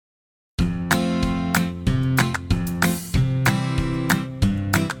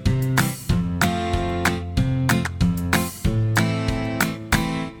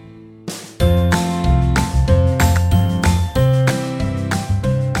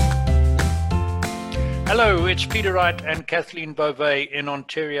Hello, it's Peter Wright and Kathleen Beauvais in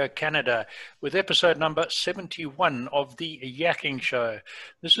Ontario, Canada, with episode number 71 of The Yakking Show.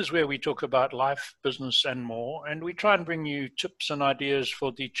 This is where we talk about life, business, and more, and we try and bring you tips and ideas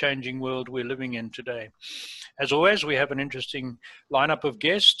for the changing world we're living in today. As always, we have an interesting lineup of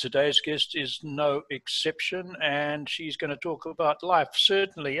guests. Today's guest is no exception, and she's going to talk about life,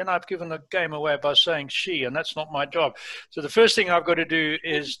 certainly. And I've given the game away by saying she, and that's not my job. So the first thing I've got to do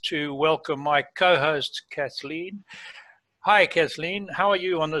is to welcome my co-host, Kathleen. Hi, Kathleen. How are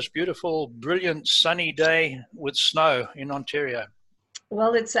you on this beautiful, brilliant, sunny day with snow in Ontario?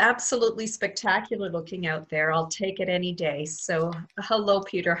 Well, it's absolutely spectacular looking out there. I'll take it any day. So hello,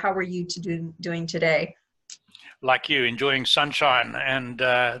 Peter. How are you doing today? Like you, enjoying sunshine, and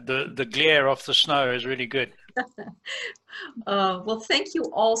the glare off the snow is really good. Well, thank you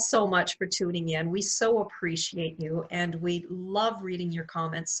all so much for tuning in. We so appreciate you, and we love reading your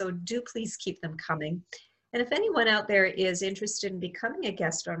comments, so do please keep them coming. And if anyone out there is interested in becoming a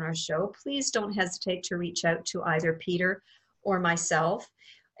guest on our show, please don't hesitate to reach out to either Peter or myself.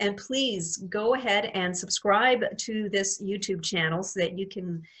 And please go ahead and subscribe to this YouTube channel so that you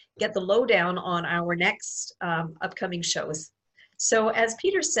can get the lowdown on our next upcoming shows. So as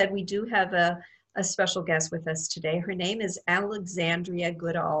Peter said, we do have a special guest with us today. Her name is Alexandria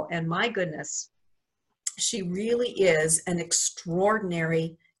Goodall, and my goodness, she really is an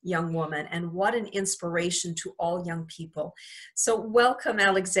extraordinary young woman, and what an inspiration to all young people. So welcome,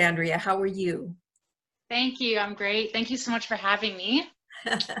 Alexandria. How are you? Thank you. I'm great. Thank you so much for having me.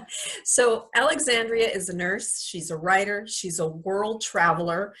 So Alexandria is a nurse, she's a writer, she's a world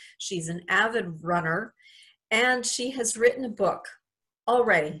traveler, she's an avid runner, and she has written a book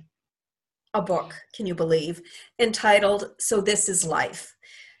already, can you believe, entitled So This Is Life.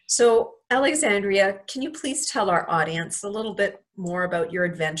 So Alexandria, can you please tell our audience a little bit more about your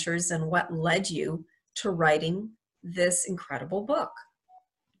adventures and what led you to writing this incredible book?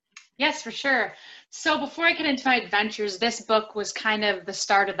 Yes, for sure. So before I get into my adventures, this book was kind of the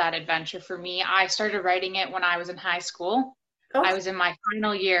start of that adventure for me. I started writing it when I was in high school. Oh. I was in my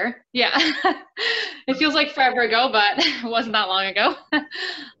final year. Yeah, it feels like forever ago, but it wasn't that long ago.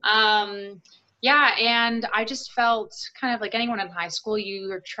 Yeah, and I just felt kind of like anyone in high school,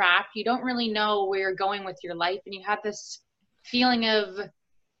 you're trapped. You don't really know where you're going with your life, and you have this feeling of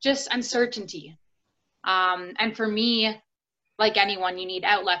just uncertainty. And for me, like anyone, you need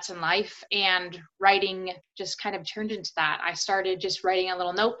outlets in life, and writing just kind of turned into that. I started just writing a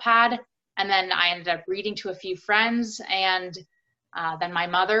little notepad, and then I ended up reading to a few friends, and then my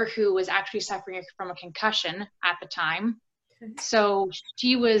mother, who was actually suffering from a concussion at the time. Okay. So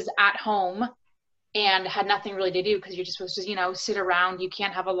she was at home and had nothing really to do because you're just supposed to, sit around. You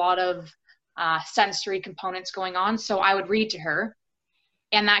can't have a lot of sensory components going on. So I would read to her,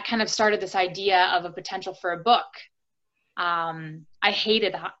 and that kind of started this idea of a potential for a book. I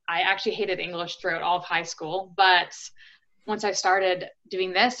actually hated English throughout all of high school, but once I started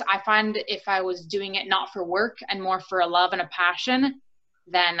doing this, I find if I was doing it not for work and more for a love and a passion,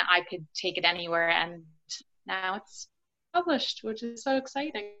 then I could take it anywhere. And now it's published, which is so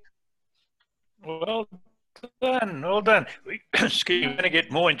exciting. Well done, well done. We're going to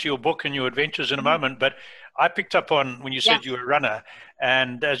get more into your book and your adventures in a moment, but I picked up on when you said you were a runner,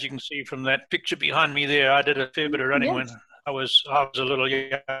 and as you can see from that picture behind me there, I did a fair bit of running when I was a little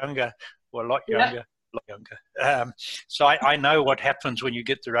younger, or a lot younger. So I know what happens when you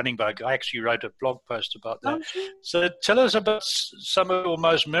get the running bug. I actually wrote a blog post about that. Okay. So tell us about some of your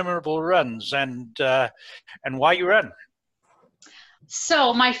most memorable runs and why you run.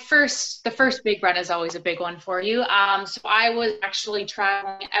 So the first big run is always a big one for you. So I was actually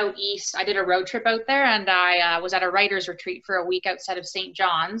traveling out east. I did a road trip out there, and I was at a writer's retreat for a week outside of St.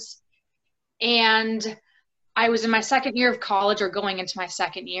 John's. And I was in my second year of college, or going into my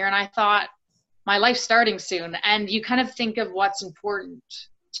second year, and I thought, my life's starting soon. And you kind of think of what's important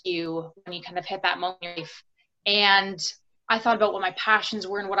to you when you kind of hit that moment in your life. And I thought about what my passions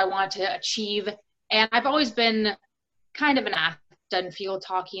were and what I wanted to achieve. And I've always been kind of an athlete. Done field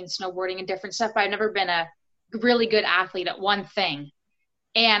hockey and snowboarding and different stuff, but I've never been a really good athlete at one thing.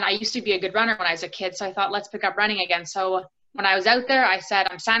 And I used to be a good runner when I was a kid, so I thought, let's pick up running again. So when I was out there, I said,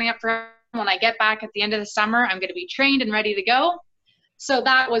 I'm signing up for when I get back at the end of the summer, I'm going to be trained and ready to go. So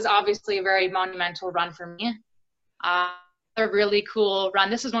that was obviously a very monumental run for me. A really cool run.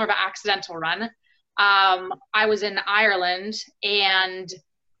 This is more of an accidental run. I was in Ireland, and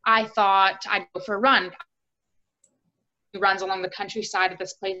I thought I'd go for a run. Runs along the countryside of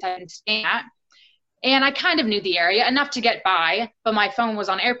this place I've been staying at. And I kind of knew the area enough to get by, but my phone was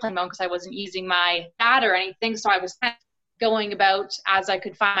on airplane mode because I wasn't using my data or anything. So I was going about as I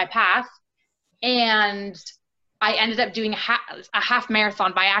could find my path. And I ended up doing a half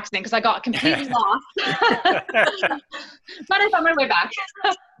marathon by accident because I got completely lost. But I found my way back.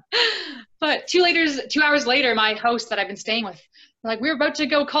 But 2 hours later, my host that I've been staying with, like, we're about to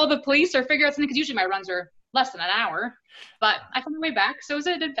go call the police or figure out something, because usually my runs are less than an hour. But I found my way back, so it was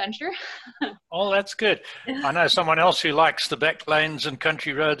an adventure. Oh, that's good. I know someone else who likes the back lanes and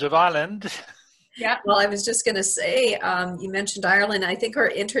country roads of Ireland. Yeah. Well, I was just going to say, you mentioned Ireland. I think our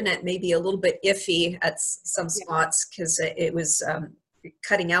internet may be a little bit iffy at some spots because it was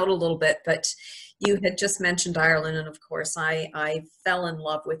cutting out a little bit. But you had just mentioned Ireland, and of course, I fell in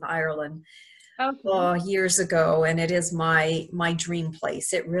love with Ireland years ago, and it is my dream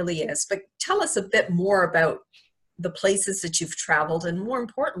place. It really is. But tell us a bit more about the places that you've traveled, and more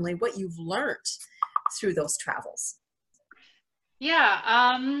importantly, what you've learned through those travels.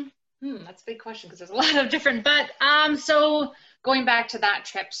 Yeah. That's a big question because there's a lot of different, but so going back to that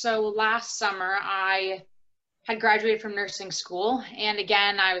trip. So last summer I had graduated from nursing school, and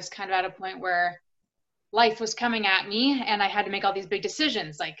again, I was kind of at a point where life was coming at me and I had to make all these big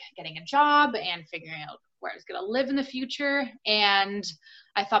decisions, like getting a job and figuring out where I was going to live in the future. And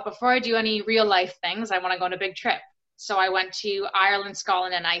I thought, before I do any real life things, I want to go on a big trip. So I went to Ireland,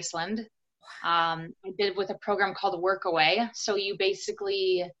 Scotland, and Iceland. I did with a program called Workaway. So you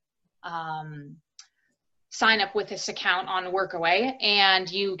basically sign up with this account on Workaway, and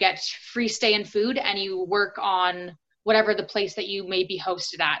you get free stay and food, and you work on whatever the place that you may be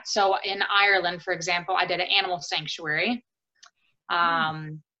hosted at. So in Ireland, for example, I did an animal sanctuary,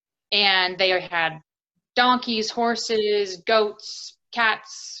 and they had donkeys, horses, goats,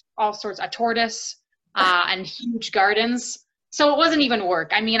 cats, all sorts, a tortoise, and huge gardens. So it wasn't even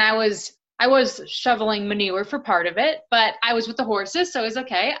work. I mean, I was shoveling manure for part of it, but I was with the horses, so it was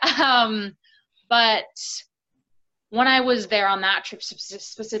okay. But when I was there on that trip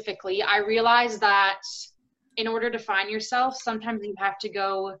specifically, I realized that in order to find yourself, sometimes you have to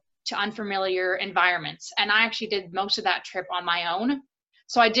go to unfamiliar environments. And I actually did most of that trip on my own.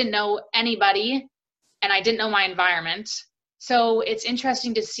 So I didn't know anybody, and I didn't know my environment. So it's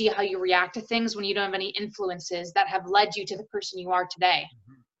interesting to see how you react to things when you don't have any influences that have led you to the person you are today.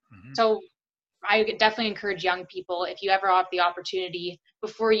 Mm-hmm. So I definitely encourage young people, if you ever have the opportunity,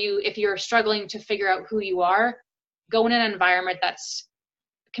 if you're struggling to figure out who you are, go in an environment that's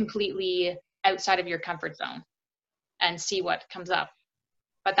completely outside of your comfort zone and see what comes up.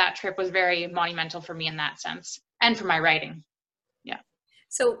 But that trip was very monumental for me in that sense, and for my writing. Yeah.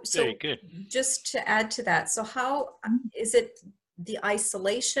 So very good. Just to add to that, so how is it the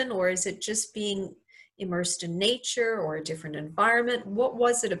isolation, or is it just being immersed in nature or a different environment? What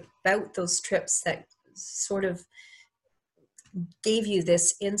was it about those trips that sort of gave you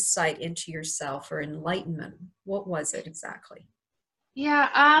this insight into yourself or enlightenment? What was it exactly? Yeah,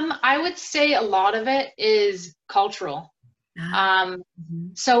 I would say a lot of it is cultural.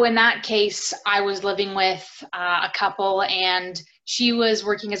 So in that case, I was living with a couple, and she was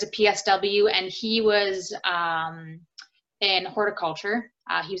working as a PSW, and he was in horticulture.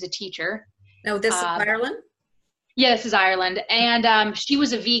 He was a teacher. Now, this is Ireland? Yeah, this is Ireland. And she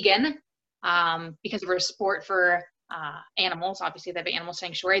was a vegan because of her support for animals. Obviously, they have an animal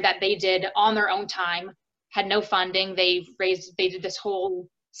sanctuary that they did on their own time, had no funding. They did this whole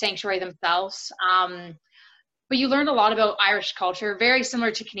sanctuary themselves. But you learned a lot about Irish culture, very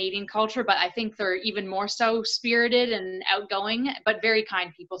similar to Canadian culture, but I think they're even more so spirited and outgoing, but very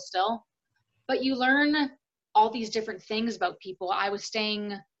kind people still. But you learn all these different things about people. I was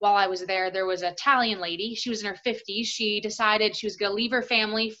staying, while I was there was an Italian lady. She was in her 50s. She decided she was going to leave her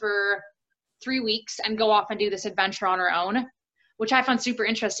family for 3 weeks and go off and do this adventure on her own, which I found super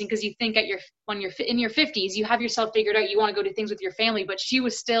interesting, because you think when you're in your 50s, you have yourself figured out, you want to go do things with your family, but she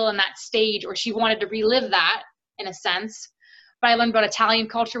was still in that stage, or she wanted to relive that in a sense. But I learned about Italian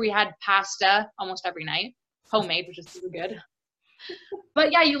culture. We had pasta almost every night, homemade, which is super good.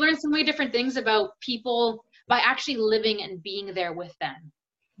 But yeah, you learn so many different things about people by actually living and being there with them.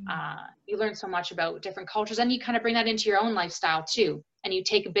 You learn so much about different cultures, and you kind of bring that into your own lifestyle too. And you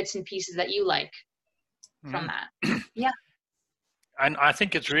take bits and pieces that you like from that. Yeah. And I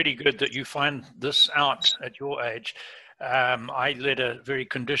think it's really good that you find this out at your age. I led a very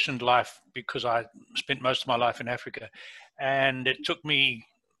conditioned life because I spent most of my life in Africa. And it took me,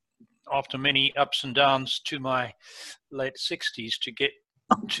 after many ups and downs, to my late 60s to get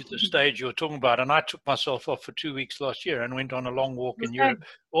to the stage you're talking about. And I took myself off for 2 weeks last year and went on a long walk in Europe,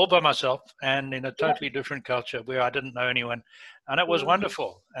 all by myself, and in a totally different culture where I didn't know anyone. And it was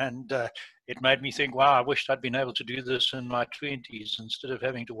wonderful. And it made me think, wow, I wished I'd been able to do this in my 20s instead of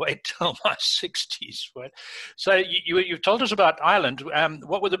having to wait till my 60s. Right? So you've told us about Ireland.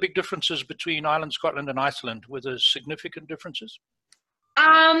 What were the big differences between Ireland, Scotland, and Iceland? Were there significant differences?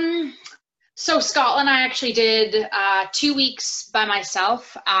 So Scotland, I actually did 2 weeks by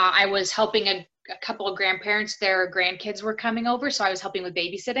myself. I was helping a couple of grandparents. Their grandkids were coming over, so I was helping with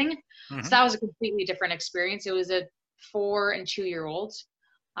babysitting. So that was a completely different experience. It was a 4 and 2-year-old.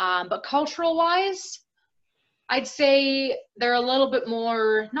 But cultural-wise, I'd say they're a little bit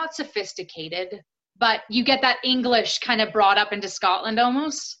more, not sophisticated, but you get that English kind of brought up into Scotland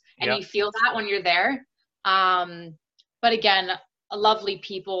almost, and you feel that when you're there. But again, lovely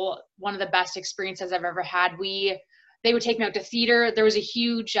people, one of the best experiences I've ever had. They would take me out to theater. There was a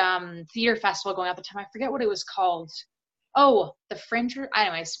huge theater festival going on at the time. I forget what it was called. Oh, the Fringe.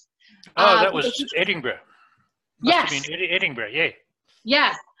 Anyways. Oh, that was Edinburgh. Must yes. have been Edinburgh, yeah.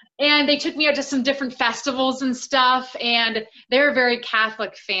 Yeah. And they took me out to some different festivals and stuff. And they're a very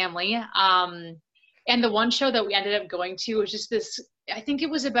Catholic family. And the one show that we ended up going to was just this, I think it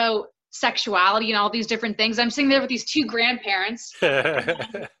was about sexuality and all these different things. I'm sitting there with these 2 grandparents.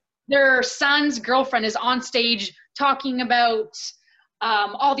 Their son's girlfriend is on stage talking about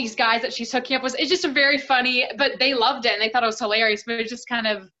all these guys that she's hooking up with. It's just a very funny, but they loved it and they thought it was hilarious, but it was just kind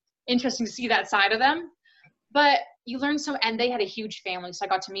of interesting to see that side of them. But you learn so, and they had a huge family, so I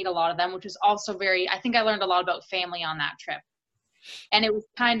got to meet a lot of them, which was also I think I learned a lot about family on that trip. And it was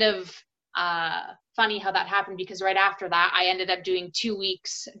kind of funny how that happened, because right after that, I ended up doing 2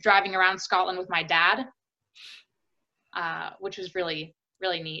 weeks driving around Scotland with my dad, which was really,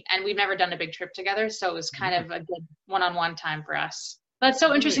 really neat. And we've never done a big trip together, so it was kind of a good one-on-one time for us. But it's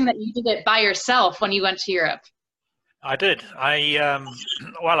so interesting that you did it by yourself when you went to Europe. I did.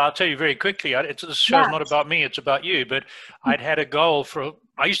 Well, I'll tell you very quickly. This show's not about me; it's about you. But I'd had a goal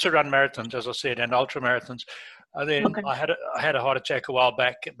I used to run marathons, as I said, and ultra marathons. Then I had a heart attack a while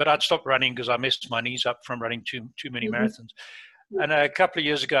back, but I'd stopped running because I messed my knees up from running too many marathons. And a couple of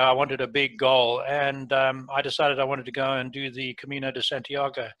years ago, I wanted a big goal, and I decided I wanted to go and do the Camino de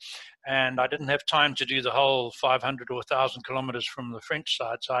Santiago. And I didn't have time to do the whole 500 or 1,000 kilometers from the French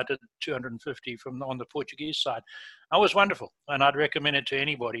side, so I did 250 on the Portuguese side. It was wonderful, and I'd recommend it to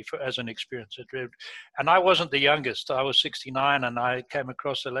anybody as an experience. And I wasn't the youngest. I was 69, and I came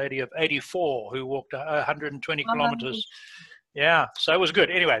across a lady of 84 who walked 120 kilometers. Yeah, so it was good.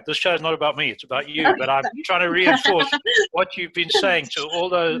 Anyway, this show is not about me; it's about you. But I'm trying to reinforce what you've been saying to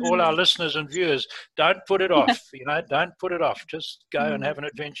all our listeners and viewers. Don't put it off. Don't put it off. Just go and have an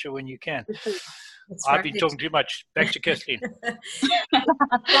adventure when you can. I've been talking too much. Back to Kathleen.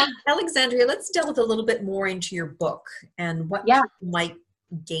 Well, Alexandria, let's delve a little bit more into your book and what you might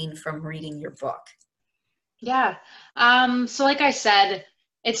gain from reading your book. Yeah. So like I said,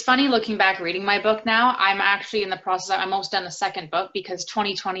 it's funny looking back reading my book now. I'm actually in the process, I'm almost done the second book, because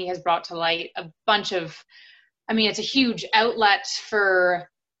 2020 has brought to light a bunch of, it's a huge outlet for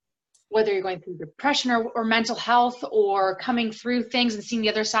whether you're going through depression or mental health or coming through things and seeing the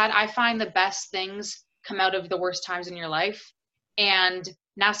other side. I find the best things come out of the worst times in your life. And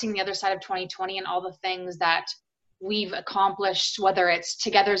now seeing the other side of 2020 and all the things that we've accomplished, whether it's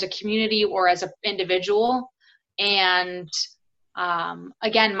together as a community or as an individual. And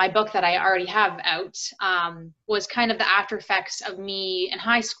again, my book that I already have out was kind of the after effects of me in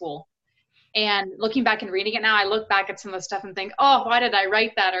high school. And looking back and reading it now, I look back at some of the stuff and think, oh, why did I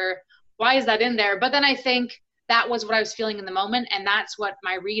write that? Or why is that in there? But then I think that was what I was feeling in the moment. And that's what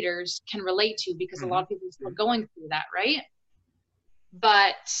my readers can relate to, because a lot of people are still going through that, right?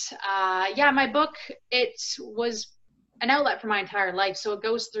 But my book, it was an outlet for my entire life. So it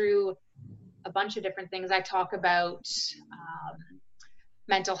goes through a bunch of different things. I talk about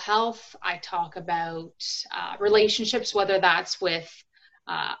mental health. I talk about relationships, whether that's with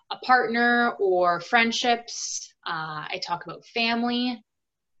a partner or friendships. I talk about family.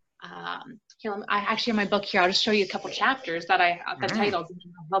 Here, I actually have my book here. I'll just show you a couple chapters that the title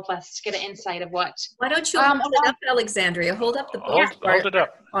help us get an insight of what. Why don't you hold it up, Alexandria? Hold up the book. Hold it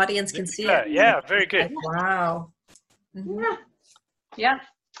up. Audience can see it. Yeah, very good. Wow. Yeah.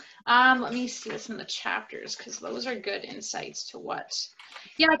 Let me see some of the chapters, because those are good insights to what.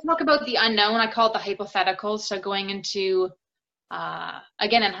 Yeah, I talk about the unknown. I call it the hypotheticals. So going into,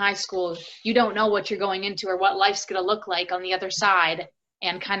 again, in high school, you don't know what you're going into or what life's going to look like on the other side,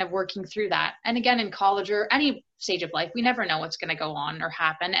 and kind of working through that. And again, in college or any stage of life, we never know what's going to go on or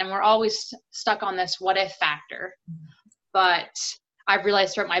happen. And we're always stuck on this what if factor. But I've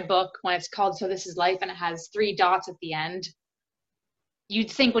realized throughout my book, when it's called So This Is Life and it has 3 dots at the end,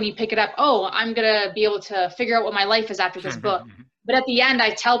 you'd think when you pick it up, oh, I'm going to be able to figure out what my life is after this book. But at the end,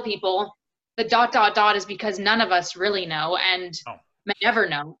 I tell people, the ... is because none of us really know and may never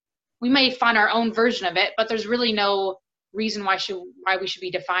know. We may find our own version of it, but there's really no reason why we should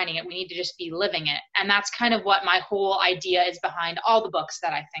be defining it. We need to just be living it. And that's kind of what my whole idea is behind all the books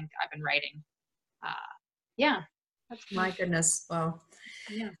that I think I've been writing. Yeah. That's my goodness. Well,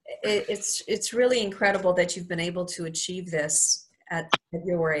 yeah. It's really incredible that you've been able to achieve this at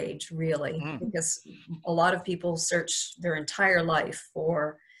your age, really, because a lot of people search their entire life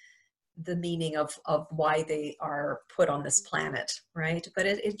for the meaning of why they are put on this planet, right?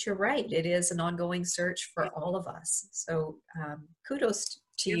 But you're right. It is an ongoing search for all of us. So kudos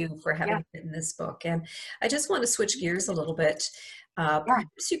to you for having written this book. And I just want to switch gears a little bit.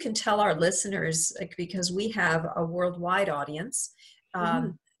 Perhaps you can tell our listeners, because we have a worldwide audience,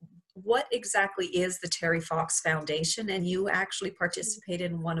 what exactly is the Terry Fox Foundation? And you actually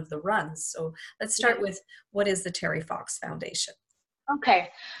participated in one of the runs. So let's start with, what is the Terry Fox Foundation? Okay.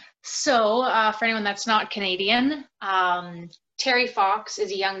 So for anyone that's not Canadian, Terry Fox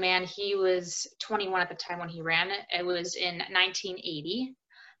is a young man. He was 21 at the time when he ran it. It was in 1980.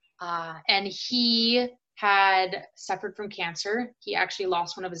 And he had suffered from cancer. He actually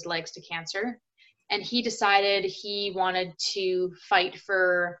lost one of his legs to cancer. And he decided he wanted to fight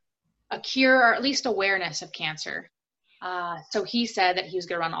for a cure, or at least awareness of cancer. So he said that he was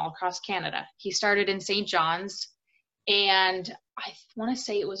going to run all across Canada. He started in St. John's, and I want to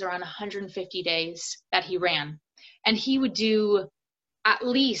say it was around 150 days that he ran. And he would do at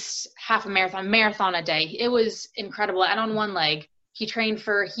least half a marathon a day. It was incredible. And on one leg, he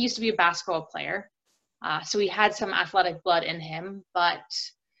used to be a basketball player. So he had some athletic blood in him, but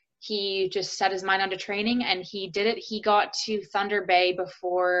he just set his mind onto training, and he did it. He got to Thunder Bay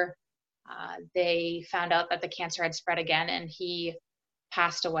before they found out that the cancer had spread again, and he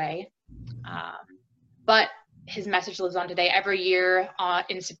passed away. But his message lives on today. Every year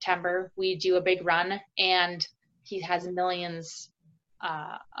in September, we do a big run, and he has millions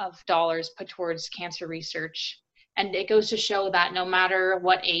of dollars put towards cancer research. And it goes to show that no matter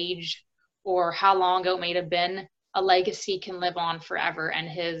what age or how long ago it may have been, a legacy can live on forever. And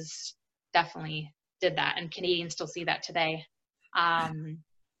his definitely did that. And Canadians still see that today.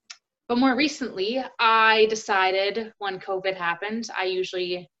 But more recently, I decided when COVID happened, I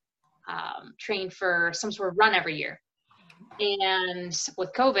usually train for some sort of run every year. And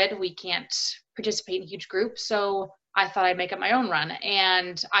with COVID, we can't participate in huge groups. So I thought I'd make up my own run.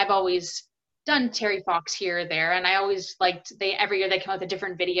 And I've always done Terry Fox here or there. And I always liked, every year they come out with a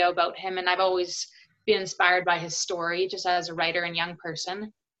different video about him. And I've always been inspired by his story just as a writer and young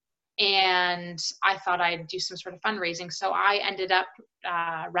person. And I thought I'd do some sort of fundraising. So I ended up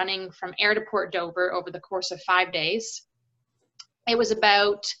running from Ayr to Port Dover over the course of 5 days. It was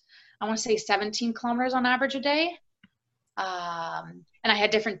about, I want to say 17 kilometers on average a day. And I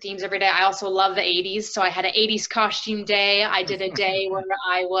had different themes every day. I also love the 80s. So I had an 80s costume day. I did a day where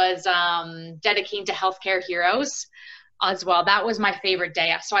I was dedicating to healthcare heroes as well. That was my favorite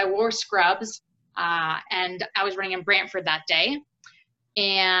day. So I wore scrubs and I was running in Brantford that day.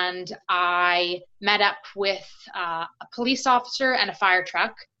 And I met up with a police officer and a fire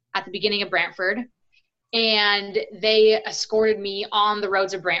truck at the beginning of Brantford. And they escorted me on the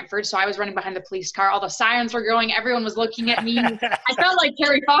roads of Brantford. So I was running behind the police car. All the sirens were going. Everyone was looking at me. I felt like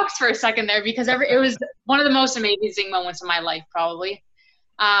Terry Fox for a second there because it was one of the most amazing moments of my life, probably.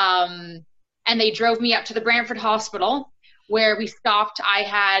 And they drove me up to the Brantford Hospital where we stopped. I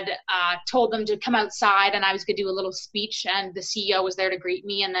had told them to come outside and I was going to do a little speech, and the CEO was there to greet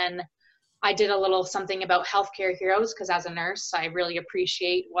me. And then I did a little something about healthcare heroes because as a nurse, I really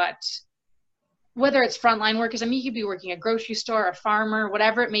appreciate whether it's frontline workers. I mean, you could be working at a grocery store, a farmer,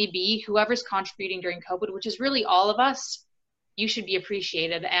 whatever it may be, whoever's contributing during COVID, which is really all of us, you should be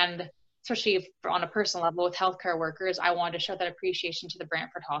appreciated. And especially if, on a personal level with healthcare workers, I wanted to show that appreciation to the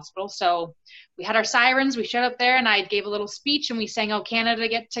Brantford Hospital. So we had our sirens, we showed up there, and I gave a little speech, and we sang "Oh Canada"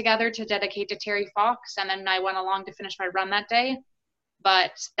 Get Together to dedicate to Terry Fox. And then I went along to finish my run that day.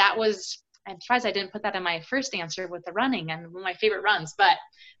 But that was, I'm surprised I didn't put that in my first answer with the running and one of my favorite runs, but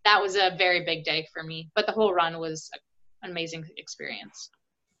that was a very big day for me. But the whole run was an amazing experience.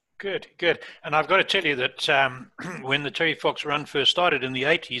 Good, good. And I've got to tell you that when the Terry Fox run first started in the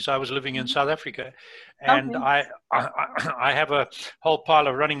 80s, I was living in South Africa, and okay. I have a whole pile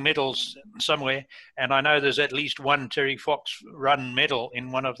of running medals somewhere, and I know there's at least one Terry Fox run medal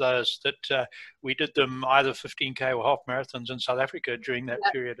in one of those that we did them either 15K or half marathons in South Africa during that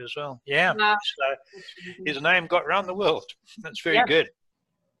period as well. Yeah, so his name got around the world. That's very good.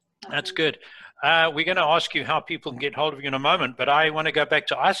 That's good. We're going to ask you how people can get hold of you in a moment, but I want to go back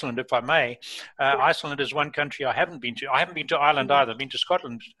to Iceland, if I may. Iceland is one country I haven't been to. I haven't been to Ireland either. I've been to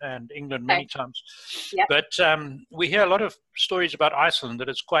Scotland and England many times. Yep. But we hear a lot of stories about Iceland that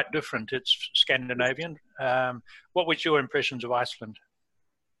it's quite different. It's Scandinavian. What was your impressions of Iceland?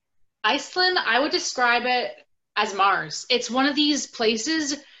 Iceland, I would describe it as Mars. It's one of these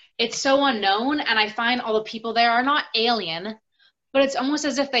places, it's so unknown, and I find all the people there are not alien, but it's almost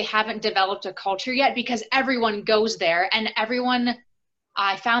as if they haven't developed a culture yet because everyone goes there and everyone,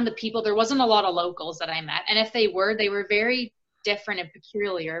 I found the people, there wasn't a lot of locals that I met. And if they were very different and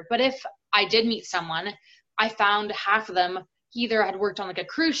peculiar. But if I did meet someone, I found half of them either had worked on like a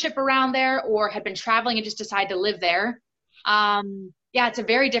cruise ship around there or had been traveling and just decided to live there. Yeah, it's a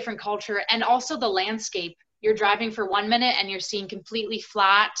very different culture. And also the landscape, you're driving for 1 minute and you're seeing completely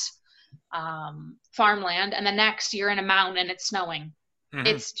flat, farmland, and the next you're in a mountain and it's snowing.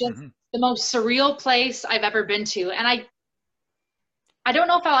 It's just the most surreal place I've ever been to, and I don't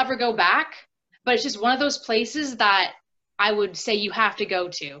know if I'll ever go back, but it's just one of those places that I would say you have to go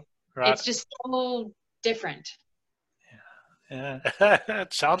to. Right. It's just so different. Yeah.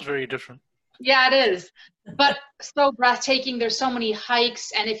 It sounds very different. Yeah, it is, but so breathtaking. There's so many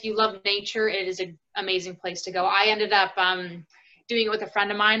hikes, and if you love nature, it is an amazing place to go. I ended up doing it with a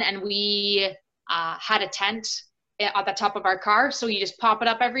friend of mine, and we had a tent at the top of our car, so you just pop it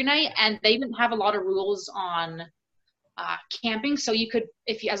up every night. And they didn't have a lot of rules on camping, so you could,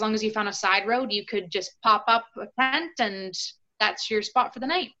 as long as you found a side road, you could just pop up a tent, and that's your spot for the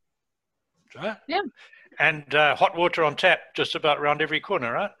night. Right. Yeah. And hot water on tap, just about around every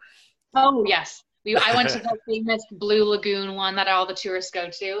corner, right? Oh yes, I went to the famous Blue Lagoon one that all the tourists go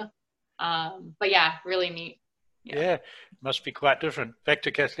to. But yeah, really neat. Yeah, must be quite different. Back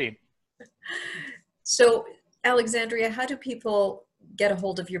to Kathleen. So, Alexandria, how do people get a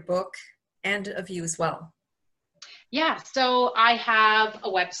hold of your book and of you as well? Yeah, so I have a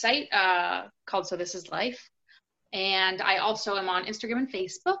website called So This Is Life. And I also am on Instagram and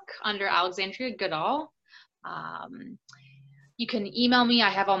Facebook under Alexandria Goodall. You can email me. I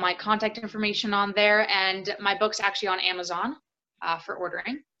have all my contact information on there. And my book's actually on Amazon for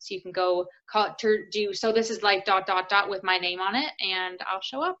ordering. So you can go do So This Is Life ... with my name on it, and I'll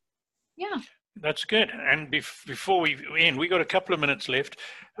show up. Yeah. That's good. And before we end, we got a couple of minutes left.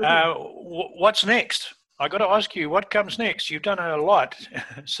 What's next? I got to ask you, what comes next? You've done a lot.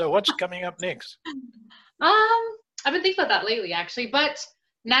 So what's coming up next? I've been thinking about that lately, actually. But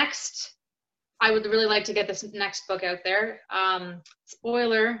next, I would really like to get this next book out there.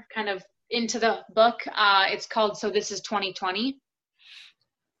 Spoiler, kind of into the book. It's called So This Is 2020.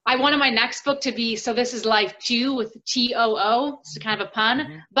 I wanted my next book to be So This Is Life 2 with TOO. It's kind of a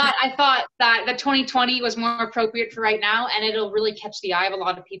pun. But I thought that the 2020 was more appropriate for right now, and it'll really catch the eye of a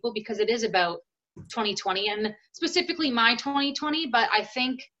lot of people because it is about 2020 and specifically my 2020. But I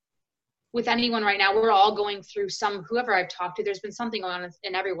think with anyone right now, we're all going through whoever I've talked to, there's been something on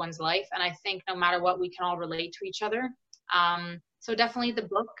in everyone's life. And I think no matter what, we can all relate to each other. So definitely the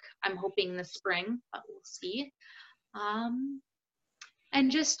book, I'm hoping this spring, but we'll see. And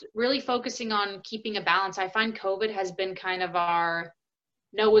just really focusing on keeping a balance. I find COVID has been kind of our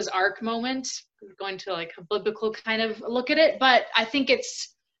Noah's Ark moment. We're going to like a biblical kind of look at it, but I think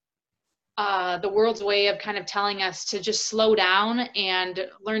it's the world's way of kind of telling us to just slow down and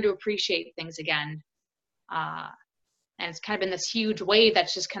learn to appreciate things again. And it's kind of been this huge wave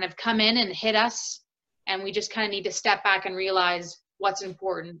that's just kind of come in and hit us. And we just kind of need to step back and realize what's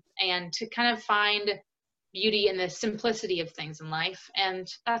important and to kind of find beauty in the simplicity of things in life. And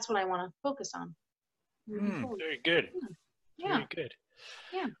that's what I want to focus on. Very good. Yeah. Very good.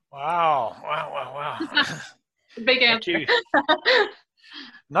 Yeah. Wow. Big answer.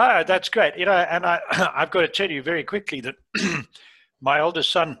 No, that's great. You know, and I've got to tell you very quickly that my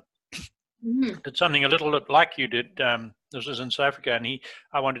oldest son did something a little bit like you did. This was in South Africa, and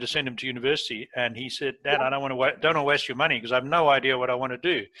I wanted to send him to university, and he said, "Dad, I don't want to waste your money because I have no idea what I want to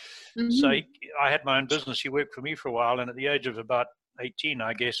do." So I had my own business. He worked for me for a while, and at the age of about 18,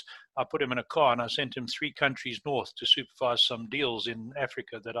 I guess, I put him in a car and I sent him 3 countries north to supervise some deals in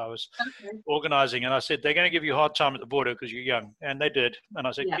Africa that I was organizing. And I said, they're going to give you a hard time at the border because you're young. And they did. And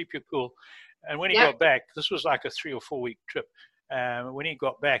I said, keep your cool. And when he got back, this was like a 3 or 4 week trip. When he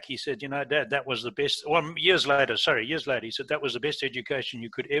got back, he said, you know, Dad, that was the best. Well, years later, he said, that was the best education you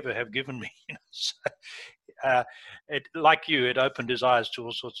could ever have given me. So, like you, it opened his eyes to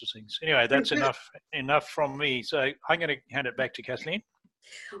all sorts of things. Anyway, that's enough from me. So I'm going to hand it back to Kathleen.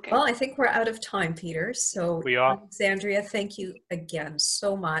 Okay. Well, I think we're out of time, Peter. So we are. Alexandria, thank you again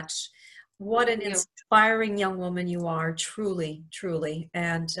so much. What an Thank you. inspiring young woman you are, truly, truly.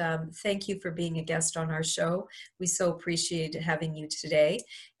 And thank you for being a guest on our show. We so appreciate having you today.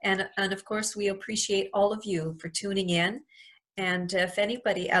 And of course, we appreciate all of you for tuning in. And if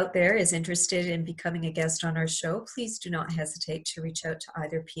anybody out there is interested in becoming a guest on our show, please do not hesitate to reach out to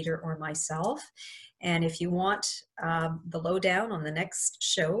either Peter or myself. And if you want the lowdown on the next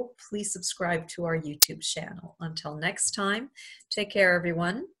show, please subscribe to our YouTube channel. Until next time, take care,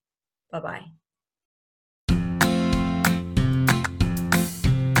 everyone. Bye-bye.